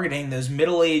targeting those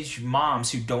middle-aged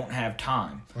moms who don't have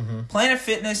time. Mm-hmm. Planet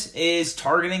Fitness is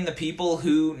targeting the people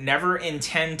who never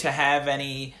intend to have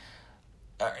any,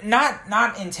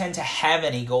 not intend to have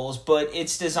any goals, but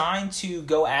it's designed to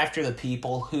go after the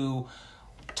people who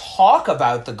talk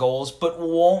about the goals but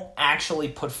won't actually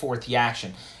put forth the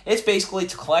action. It's basically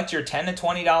to collect your $10 to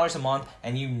 $20 a month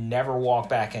and you never walk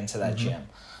back into that gym.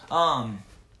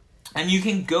 And you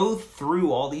can go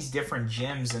through all these different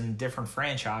gyms and different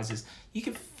franchises. You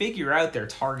can figure out their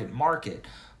target market.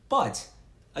 But,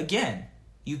 again,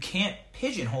 you can't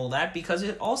pigeonhole that because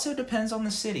it also depends on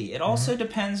the city. It also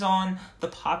depends on the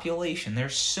population.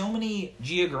 There's so many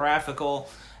geographical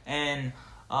and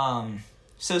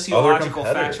sociological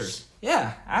factors.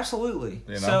 Yeah, absolutely.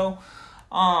 You know? So,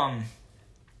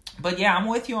 but yeah, I'm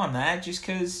with you on that just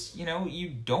because, you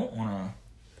don't want to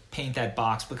paint that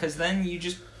box because then you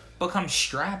just become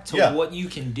strapped to what you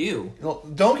can do. Well,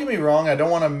 don't get me wrong. I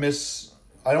don't want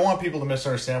people to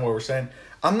misunderstand what we're saying.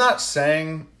 I'm not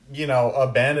saying,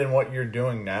 abandon what you're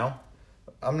doing now.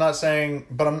 I'm not saying,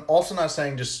 but I'm also not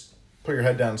saying just put your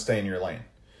head down and stay in your lane.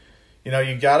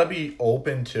 You got to be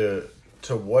open to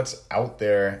what's out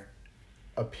there,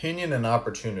 opinion and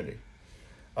opportunity.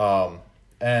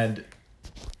 And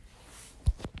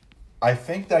I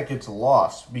think that gets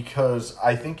lost because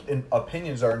I think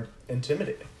opinions are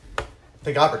intimidating. I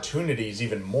think opportunity is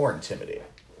even more intimidating.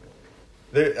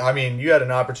 You had an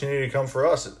opportunity to come for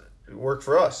us, work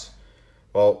for us.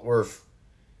 Well, we're,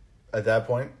 at that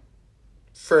point,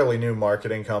 fairly new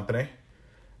marketing company.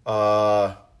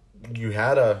 You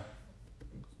had a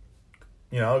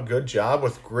good job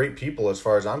with great people as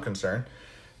far as I'm concerned.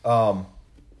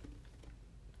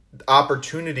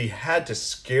 Opportunity had to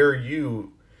scare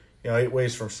you, 8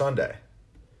 ways from Sunday.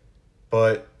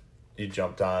 But you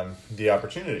jumped on the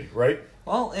opportunity, right?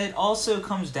 Well, it also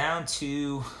comes down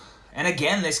to, and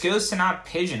again, this goes to not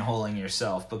pigeonholing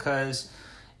yourself because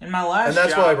in my last job... And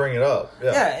that's why I bring it up.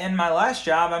 Yeah, in my last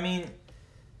job,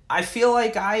 I feel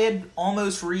like I had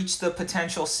almost reached the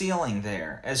potential ceiling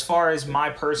there as far as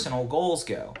my personal goals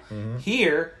go. Mm-hmm.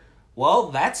 Here, well,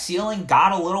 that ceiling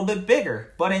got a little bit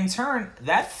bigger, but in turn,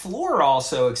 that floor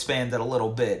also expanded a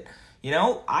little bit.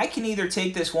 I can either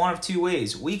take this one of two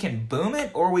ways. We can boom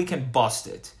it or we can bust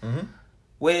it. Mm-hmm.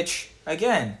 Which,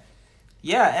 again,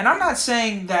 yeah, and I'm not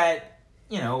saying that,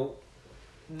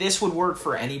 this would work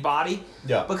for anybody.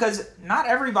 Yeah. Because not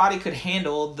everybody could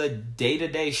handle the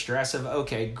day-to-day stress of,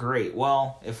 okay, great,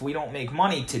 well, if we don't make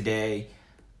money today,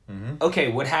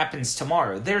 okay, what happens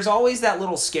tomorrow? There's always that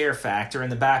little scare factor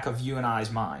in the back of you and I's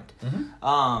mind.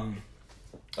 Mm-hmm.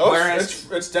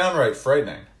 Whereas, it's downright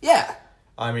frightening. Yeah.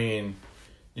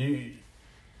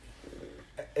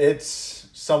 It's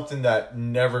something that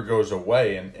never goes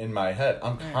away in my head.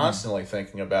 I'm constantly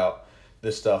thinking about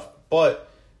this stuff, but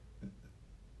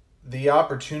the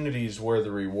opportunity is where the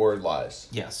reward lies.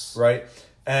 Yes. Right?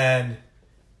 And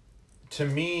to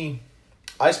me,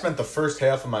 I spent the first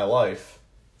half of my life,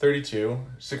 32,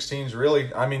 16 is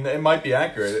really, it might be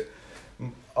accurate,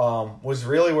 was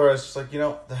really where I was just like,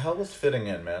 the hell with fitting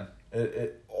in, man.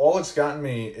 All it's gotten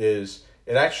me is,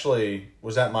 it actually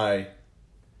was at my,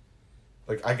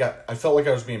 I felt like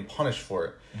I was being punished for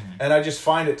it. Mm-hmm. And I just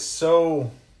find it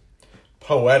so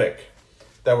poetic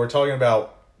that we're talking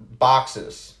about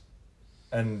boxes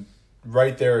and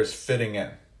right there is fitting in.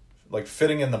 Like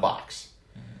fitting in the box.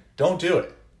 Mm-hmm. Don't do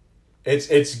it.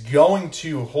 It's going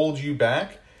to hold you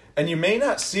back. And you may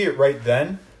not see it right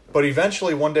then, but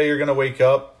eventually one day you're going to wake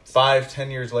up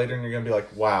 5-10 years later and you're going to be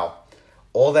like, wow,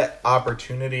 all that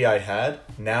opportunity I had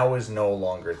now is no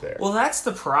longer there. Well, that's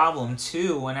the problem,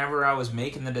 too, whenever I was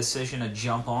making the decision to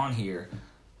jump on here.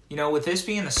 With this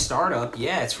being the startup,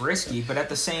 yeah, it's risky, but at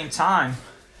the same time,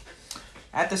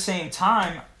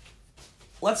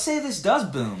 let's say this does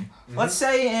boom. Mm-hmm. Let's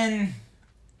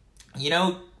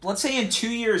say in 2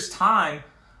 years' time,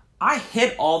 I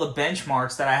hit all the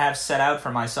benchmarks that I have set out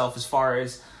for myself as far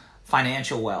as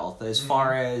financial wealth, as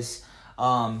far as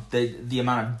the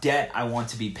amount of debt I want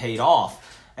to be paid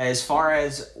off, as far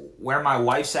as where my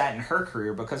wife's at in her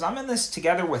career, because I'm in this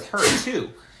together with her too.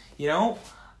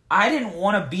 I didn't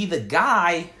want to be the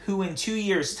guy who in 2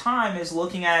 years' time is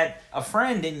looking at a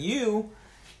friend in you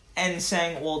and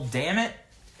saying, well, damn it,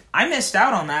 I missed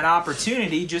out on that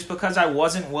opportunity just because I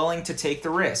wasn't willing to take the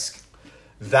risk.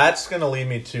 That's going to lead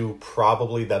me to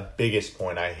probably the biggest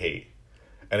point I hate,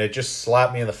 and it just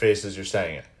slapped me in the face as you're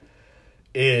saying it,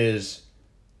 is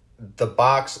the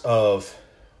box of,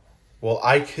 well,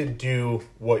 I could do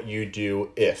what you do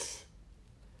if.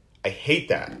 I hate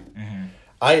that. Mm-hmm.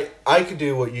 I could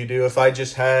do what you do if I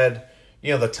just had,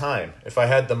 the time, if I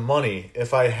had the money,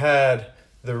 if I had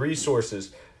the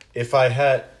resources,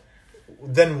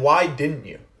 then why didn't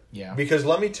you? Yeah. Because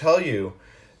let me tell you,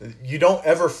 you don't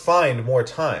ever find more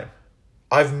time.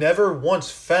 I've never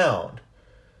once found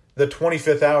the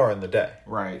 25th hour in the day.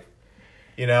 Right.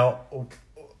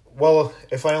 Well,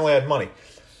 if I only had money.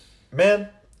 Man,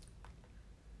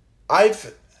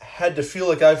 I've had to feel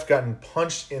like I've gotten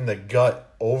punched in the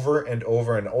gut over and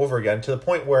over and over again, to the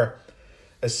point where,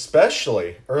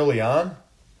 especially early on,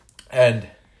 and,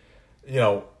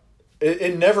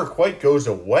 it never quite goes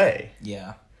away.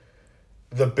 Yeah.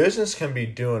 The business can be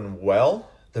doing well.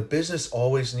 The business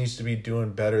always needs to be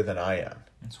doing better than I am.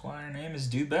 That's why our name is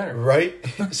Do Better. Right?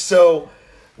 So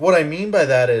what I mean by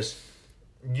that is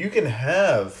you can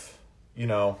have,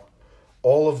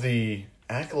 all of the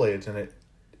accolades, and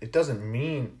it doesn't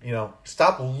mean,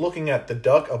 stop looking at the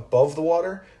duck above the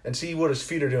water and see what his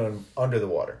feet are doing under the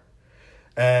water.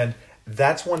 And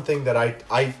that's one thing that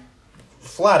I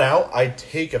flat out, I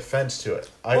take offense to it.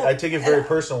 I take it very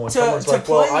personal when someone's like,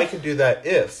 well, I could do that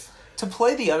if. To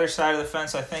play the other side of the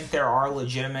fence, I think there are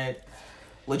legitimate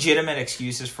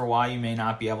excuses for why you may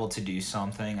not be able to do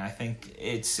something. I think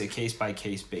it's a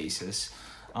case-by-case basis.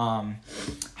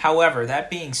 However,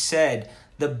 that being said,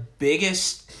 the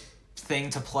biggest thing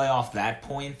to play off that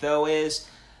point, though, is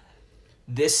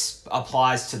this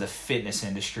applies to the fitness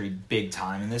industry big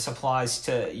time, and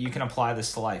you can apply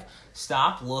this to life.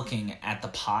 Stop looking at the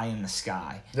pie in the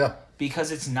sky. Yeah.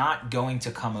 Because it's not going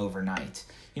to come overnight.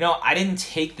 I didn't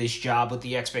take this job with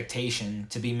the expectation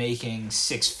to be making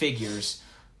six figures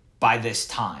by this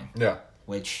time. Yeah.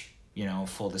 Which,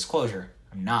 full disclosure,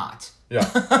 I'm not.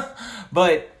 Yeah.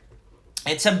 But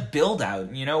it's a build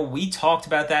out. We talked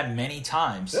about that many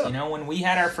times. Yeah. When we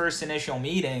had our first initial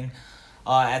meeting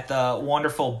at the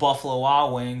wonderful Buffalo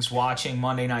Wild Wings watching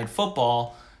Monday Night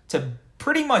Football, to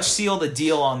pretty much seal the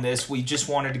deal on this, we just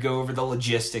wanted to go over the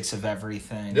logistics of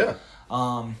everything. Yeah.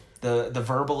 The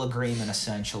verbal agreement,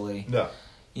 essentially. Yeah.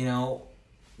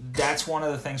 That's one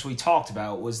of the things we talked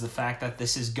about, was the fact that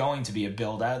this is going to be a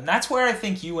build out. And that's where I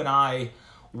think you and I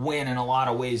win in a lot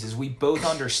of ways, is we both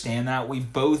understand that. We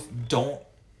both don't,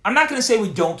 I'm not going to say we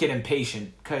don't get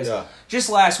impatient, because just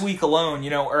last week alone,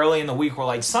 early in the week, we're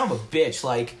like, son of a bitch,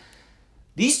 like,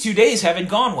 these 2 days haven't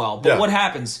gone well. But what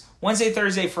happens? Wednesday,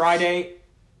 Thursday, Friday,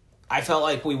 I felt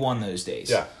like we won those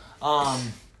days. Yeah.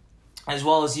 As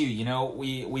well as you.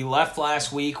 We left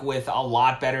last week with a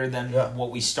lot better than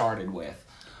what we started with.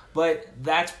 But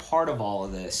that's part of all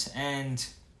of this. And,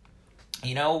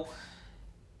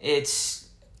 it's,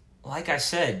 like I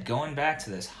said, going back to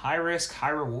this, high risk,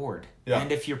 high reward. Yeah.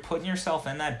 And if you're putting yourself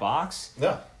in that box,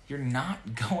 you're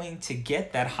not going to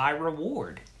get that high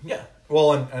reward. Yeah.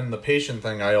 Well, and the patient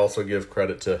thing, I also give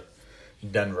credit to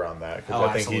Denver on that, because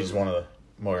I think he's one of the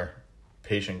more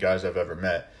patient guys I've ever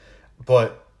met.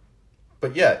 But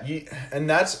yeah, and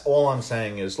that's all I'm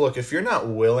saying is, look, if you're not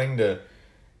willing to,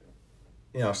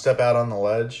 step out on the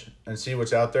ledge and see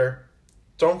what's out there,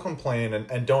 don't complain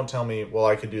and don't tell me, well,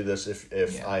 I could do this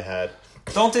if I had.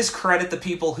 Don't discredit the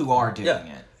people who are doing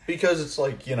it. Because it's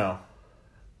like, we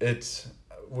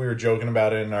were joking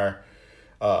about it in our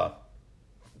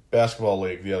basketball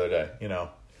league the other day,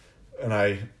 and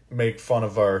I make fun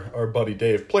of our buddy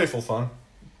Dave, playful fun.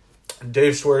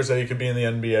 Dave swears that he could be in the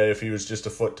NBA if he was just a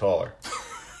foot taller.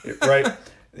 Right?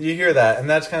 You hear that, and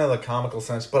that's kind of the comical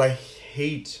sense, but I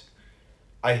hate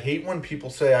when people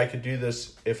say I could do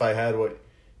this if I had what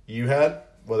you had,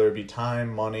 whether it be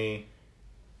time, money,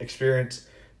 experience,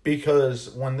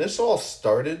 because when this all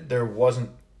started, there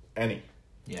wasn't any.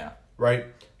 Yeah. Right?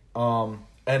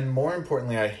 And more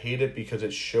importantly, I hate it because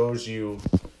it shows you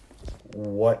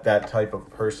what that type of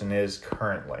person is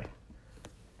currently.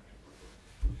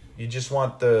 You just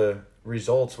want the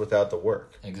results without the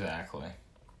work. Exactly.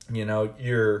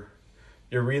 You're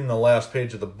reading the last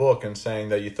page of the book and saying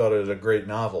that you thought it was a great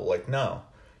novel. Like, no.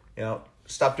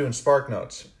 Stop doing Spark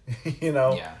Notes.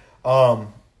 Yeah.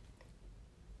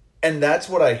 And that's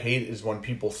what I hate, is when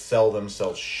people sell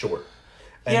themselves short.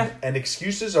 And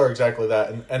excuses are exactly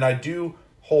that. And I do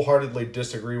wholeheartedly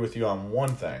disagree with you on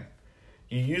one thing.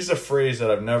 You used a phrase that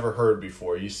I've never heard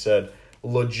before. You said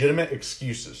legitimate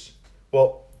excuses.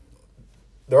 Well,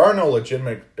 there are no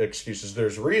legitimate excuses.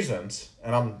 There's reasons,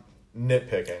 and I'm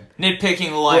nitpicking. Nitpicking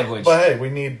the language. But hey, we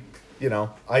need,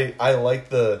 I like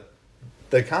the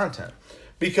content.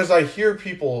 Because I hear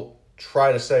people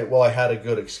try to say, well, I had a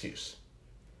good excuse.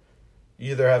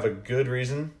 You either have a good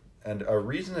reason, and a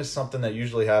reason is something that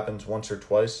usually happens once or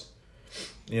twice.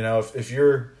 If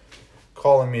you're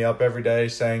calling me up every day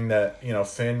saying that,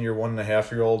 Finn, your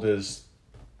 1.5-year-old is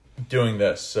doing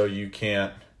this, so you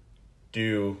can't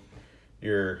do,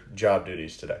 your job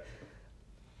duties today.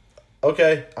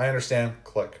 Okay, I understand.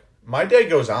 Click. My day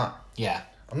goes on. Yeah.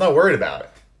 I'm not worried about it.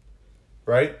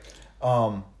 Right?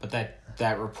 But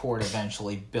that report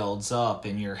eventually builds up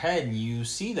in your head, and you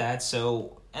see that.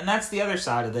 So, and that's the other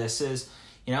side of this is,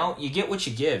 you get what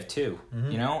you give too.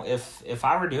 Mm-hmm. If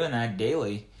I were doing that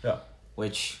daily, yeah,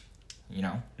 which,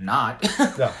 not.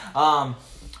 Yeah.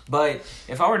 But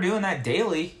if I were doing that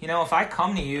daily, if I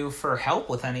come to you for help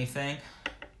with anything,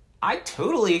 I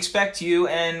totally expect you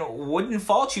and wouldn't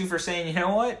fault you for saying, you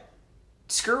know what?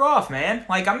 Screw off, man.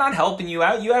 Like, I'm not helping you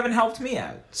out. You haven't helped me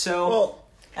out. So, well,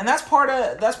 and that's part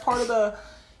of the,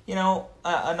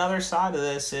 another side of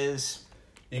this is,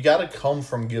 you got to come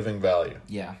from giving value.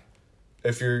 Yeah.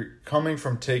 If you're coming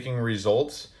from taking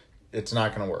results, it's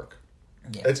not going to work.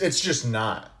 Yeah. It's just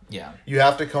not. Yeah. You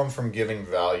have to come from giving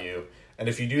value. And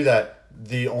if you do that,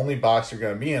 the only box you're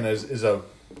going to be in is a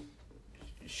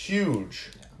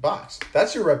huge box.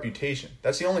 That's your reputation.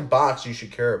 That's the only box you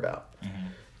should care about. Mm-hmm.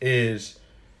 Is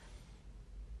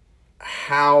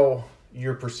how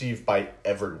you're perceived by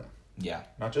everyone. Yeah.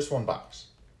 Not just one box.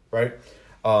 Right?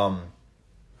 I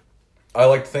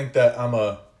like to think that I'm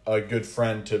a good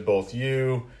friend to both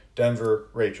you, Denver,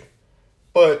 Rachel.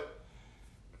 But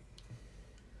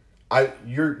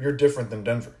you're different than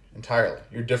Denver entirely.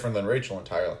 You're different than Rachel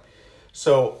entirely.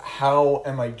 So how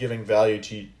am I giving value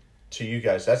to you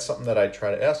guys? That's something that I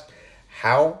try to ask.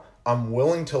 How I'm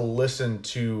willing to listen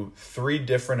to 3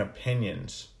 different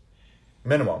opinions,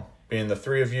 minimum, being the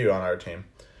 3 of you on our team,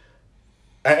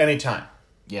 at any time.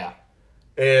 Yeah.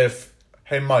 If,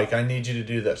 hey, Mike, I need you to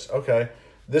do this. Okay,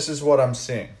 this is what I'm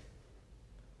seeing.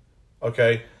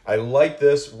 Okay, I like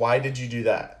this. Why did you do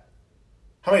that?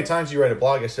 How many times do you write a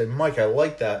blog? I say, Mike, I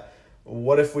like that.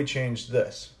 What if we change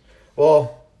this?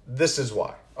 Well, this is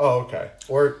why. Oh, okay.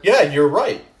 Or, yeah, you're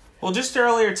right. Well, just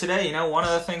earlier today, one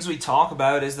of the things we talk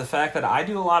about is the fact that I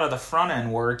do a lot of the front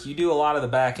end work. You do a lot of the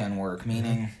back end work,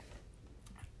 meaning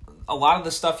a lot of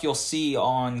the stuff you'll see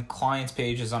on clients'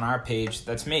 pages on our page,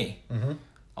 that's me. Mm-hmm.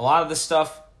 A lot of the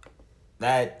stuff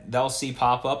that they'll see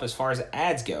pop up as far as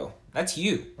ads go, that's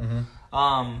you.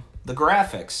 Mm-hmm. The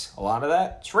graphics, a lot of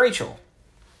that, it's Rachel.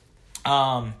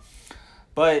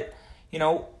 But,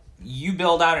 you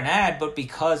build out an ad, but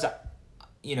because,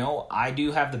 I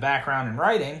do have the background in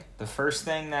writing, the first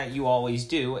thing that you always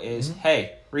do is, mm-hmm.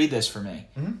 hey, read this for me.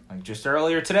 Mm-hmm. Like just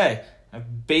earlier today, I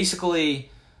basically,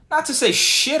 not to say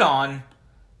shit on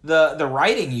the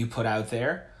writing you put out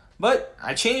there, but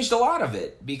I changed a lot of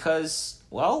it because,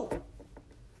 well,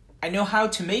 I know how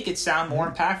to make it sound more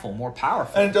impactful, more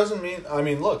powerful. And it doesn't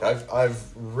mean, look,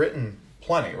 I've written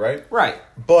plenty, right? Right.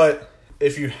 But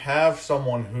if you have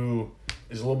someone who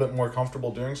is a little bit more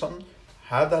comfortable doing something,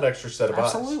 have that extra set of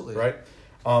eyes. Absolutely. Right?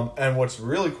 And what's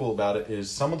really cool about it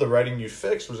is some of the writing you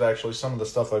fixed was actually some of the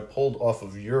stuff I pulled off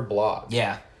of your blog.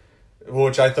 Yeah.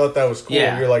 Which I thought that was cool.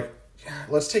 Yeah. You're like, yeah,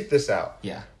 let's take this out.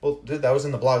 Yeah. Well, dude, that was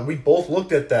in the blog. We both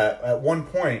looked at that at one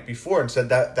point before and said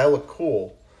that looked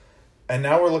cool. And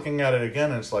now we're looking at it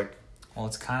again and it's like... Well,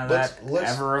 it's kind of that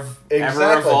exactly,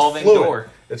 ever-evolving door.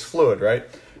 It's fluid, right?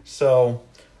 So,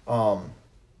 yeah,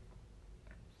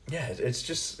 it's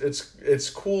just, it's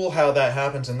cool how that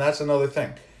happens. And that's another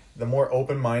thing. The more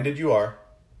open-minded you are,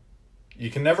 you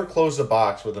can never close the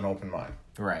box with an open mind.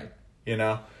 Right.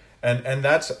 And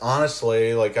that's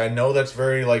honestly, like, I know that's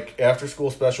very, like,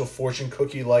 after-school special fortune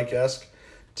cookie-like-esque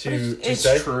to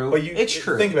say. True. But it's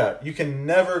true. Think about it. You can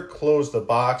never close the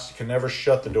box. You can never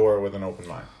shut the door with an open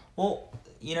mind. Well,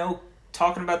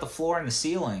 talking about the floor and the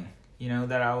ceiling,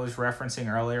 that I was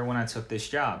referencing earlier when I took this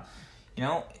job,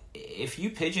 if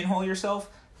you pigeonhole yourself,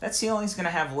 that ceiling's going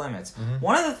to have limits. Mm-hmm.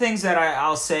 One of the things that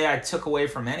I'll say I took away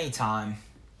from any time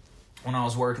when I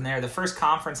was working there, the first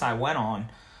conference I went on,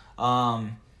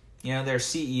 their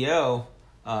CEO,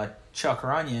 Chuck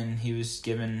Runyon, he was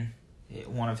given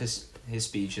one of his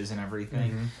speeches and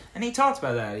everything. Mm-hmm. And he talked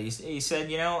about that. He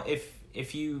said,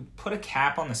 if you put a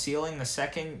cap on the ceiling, the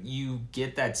second you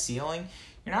get that ceiling,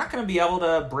 you're not going to be able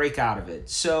to break out of it.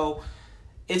 So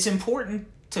it's important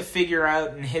to figure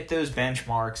out and hit those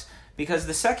benchmarks, because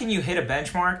the second you hit a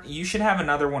benchmark, you should have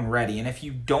another one ready. And if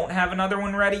you don't have another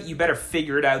one ready, you better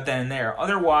figure it out then and there.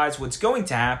 Otherwise, what's going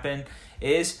to happen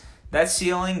is that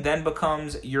ceiling then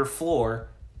becomes your floor,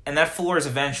 and that floor is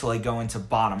eventually going to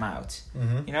bottom out.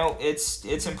 Mm-hmm.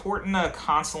 It's important to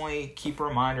constantly keep a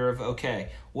reminder of, okay,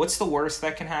 what's the worst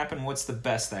that can happen? What's the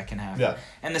best that can happen? Yeah.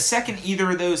 And the second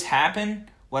either of those happen,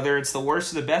 whether it's the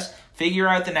worst or the best, figure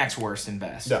out the next worst and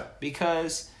best. Yeah.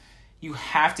 Because you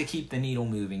have to keep the needle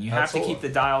moving. You have to keep the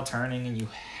dial turning, and you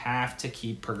have to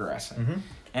keep progressing.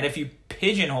 And if you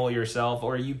pigeonhole yourself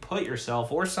or you put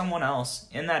yourself or someone else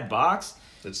in that box,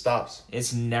 it stops.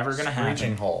 It's never going to happen.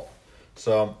 Screeching halt.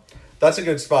 So that's a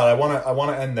good spot. I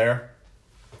want to end there.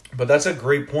 But that's a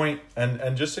great point.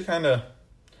 And just to kind of,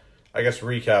 I guess,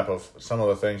 recap of some of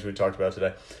the things we talked about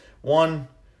today. One,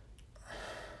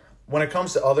 when it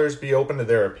comes to others, be open to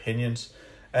their opinions.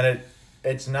 And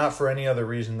it's not for any other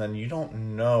reason than you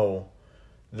don't know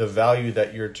the value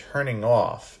that you're turning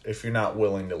off if you're not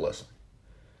willing to listen.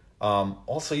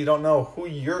 Also, you don't know who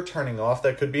you're turning off.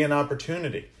 That could be an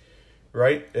opportunity,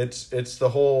 right? It's the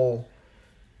whole,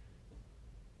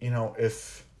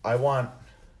 if I want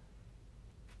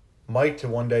Mike to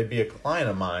one day be a client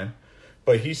of mine,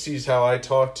 but he sees how I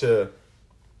talk to,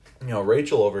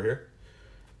 Rachel over here.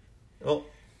 Well,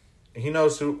 he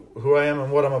knows who I am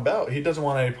and what I'm about. He doesn't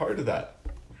want any part of that,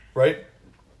 right?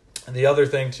 And the other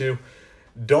thing too,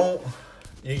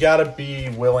 you got to be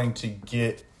willing to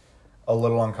get a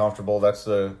little uncomfortable. That's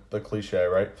the cliche,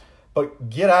 right? But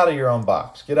get out of your own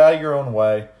box. Get out of your own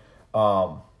way.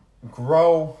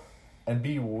 Grow and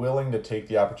be willing to take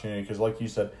the opportunity because, like you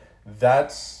said,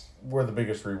 that's where the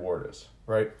biggest reward is,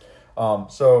 right?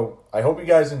 So I hope you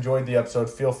guys enjoyed the episode.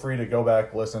 Feel free to go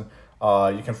back, listen.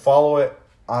 You can follow it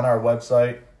on our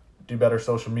website,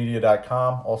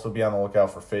 dobettersocialmedia.com. Also be on the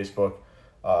lookout for Facebook.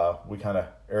 We kind of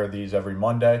air these every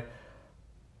Monday.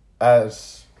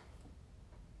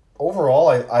 Overall,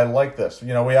 I like this. We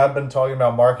have been talking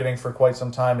about marketing for quite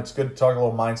some time. It's good to talk a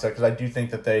little mindset because I do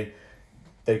think that they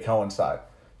coincide.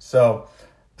 So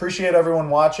appreciate everyone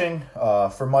watching.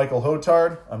 For Michael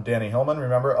Hotard, I'm Danny Hillman.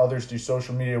 Remember, others do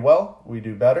social media well. We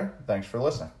do better. Thanks for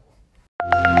listening.